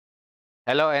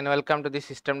Hello and welcome to the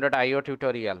system.io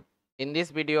tutorial. In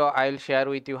this video, I will share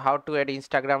with you how to add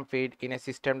Instagram feed in a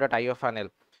system.io funnel.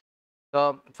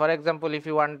 So, for example, if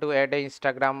you want to add a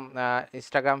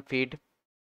Instagram feed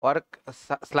or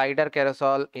slider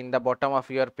carousel in the bottom of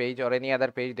your page or any other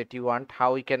page that you want,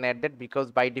 how we can add that, because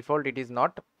by default it is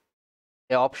not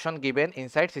a option given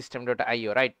inside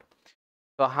system.io, right?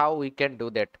 So how we can do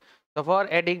that? So for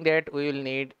adding that, we will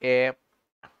need a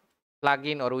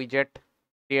plugin or widget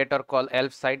creator called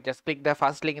elf site. Just click the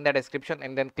first link in the description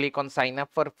and then click on sign up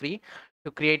for free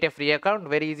to create a free account.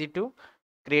 Very easy to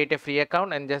create a free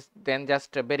account, and just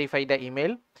verify the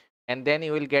email, and then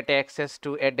you will get access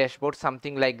to a dashboard,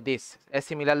 something like this, a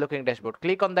similar looking dashboard.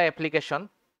 Click on the application.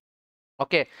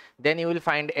 Okay, then you will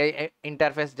find a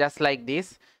interface just like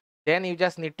this. Then you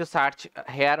just need to search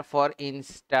here for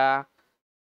Instagram.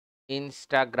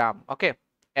 Okay,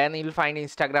 and you'll find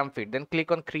Instagram feed. Then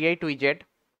click on create widget,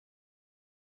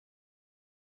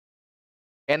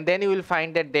 and then you will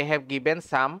find that they have given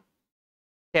some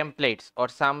templates or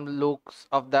some looks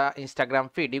of the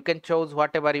Instagram feed. You can choose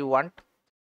whatever you want.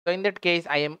 So in that case,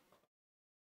 I am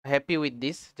happy with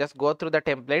this. Just go through the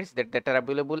templates that are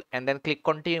available and then click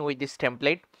continue with this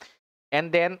template,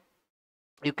 and then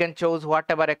you can choose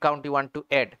whatever account you want to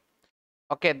add.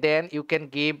 Okay, then you can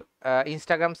give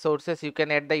Instagram sources. You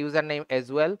can add the username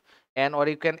as well, and or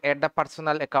you can add the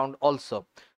personal account also,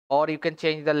 or you can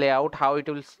change the layout how it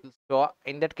will show.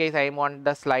 In that case, I want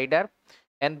the slider,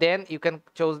 and then you can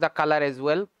choose the color as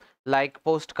well, like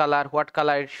post color, what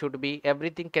color it should be.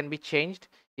 Everything can be changed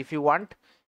if you want.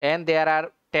 And there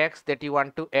are tags that you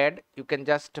want to add. You can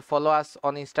just follow us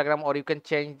on Instagram, or you can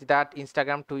change that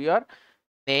Instagram to your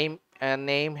name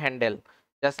handle,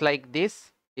 just like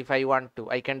this. If I want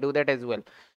to, I can do that as well.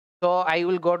 So I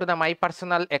will go to the my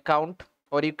personal account,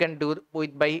 or you can do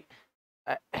with by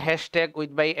hashtag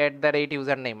with by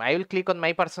 @username. I will click on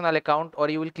my personal account, or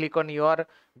you will click on your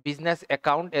business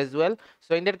account as well.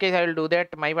 So in that case, I will do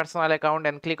that my personal account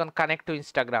and click on connect to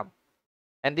Instagram,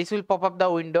 and this will pop up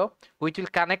the window which will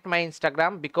connect my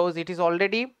Instagram, because it is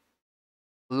already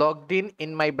logged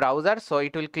in my browser. So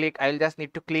it will click, I will just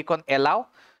need to click on allow.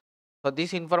 So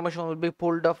this information will be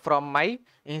pulled up from my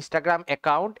Instagram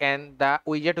account, and the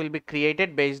widget will be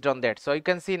created based on that. So you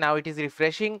can see now it is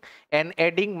refreshing and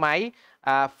adding my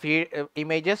feed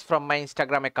images from my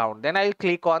Instagram account. Then I will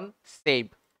click on save,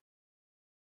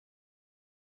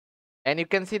 and you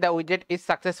can see the widget is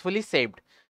successfully saved.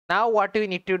 Now what we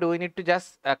need to do, we need to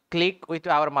just click with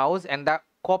our mouse, and the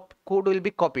code will be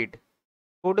copied.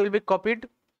 Code will be copied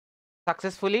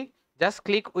successfully. Just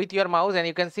click with your mouse, and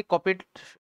you can see copied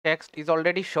text is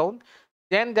already shown.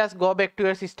 Then just go back to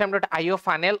your system.io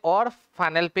funnel or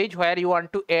funnel page where you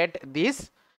want to add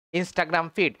this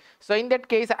Instagram feed. So in that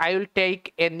case, I will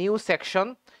take a new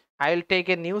section. I will take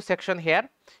a new section here,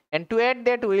 and to add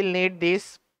that, we will need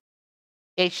this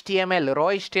HTML, raw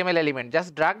HTML element.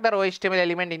 Just drag the raw HTML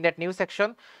element in that new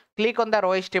section, click on the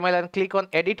raw HTML and click on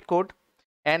edit code,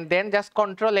 and then just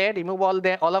Control A, remove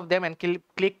all of them, and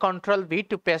click Control V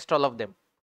to paste all of them.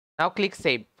 Now click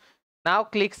save. Now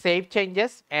click save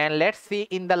changes, and let's see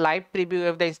in the live preview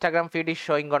if the Instagram feed is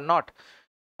showing or not.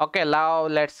 Okay, now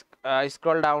let's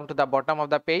scroll down to the bottom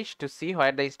of the page to see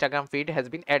where the Instagram feed has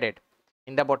been added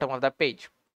in the bottom of the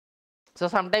page. So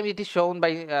sometimes it is shown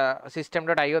by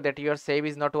system.io that your save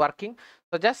is not working.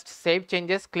 So just save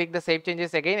changes, click the save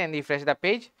changes again and refresh the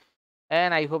page,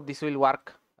 and I hope this will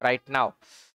work right now.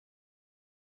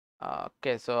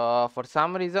 Okay, so for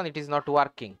some reason it is not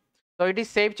working. So it is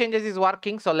save changes is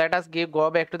working. So let us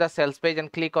go back to the sales page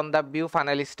and click on the view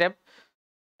funnel step,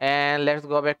 and let's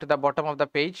go back to the bottom of the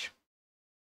page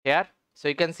here. So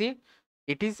you can see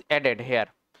it is added here.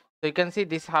 So you can see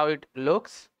this how it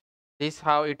looks. This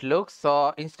how it looks.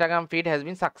 So Instagram feed has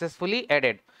been successfully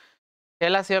added.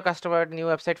 Tell us your customer new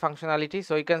website functionality.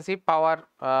 So you can see power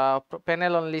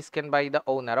panel only scanned by the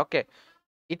owner. Okay,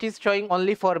 it is showing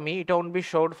only for me. It won't be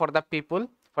showed for the people,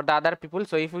 for the other people.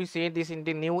 So if we see this in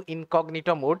the new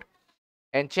incognito mode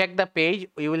and check the page,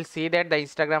 you will see that the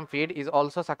Instagram feed is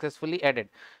also successfully added.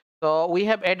 So we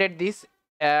have added this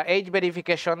age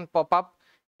verification pop-up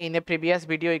in a previous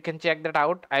video. You can check that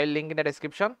out. I will link in the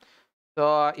description.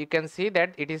 So you can see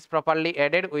that it is properly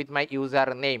added with my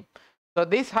username. So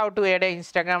this how to add an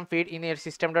Instagram feed in your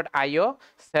system.io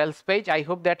sales page. I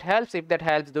hope that helps. If that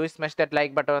helps, do smash that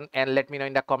like button and let me know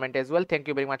in the comment as well. Thank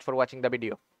you very much for watching the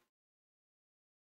video.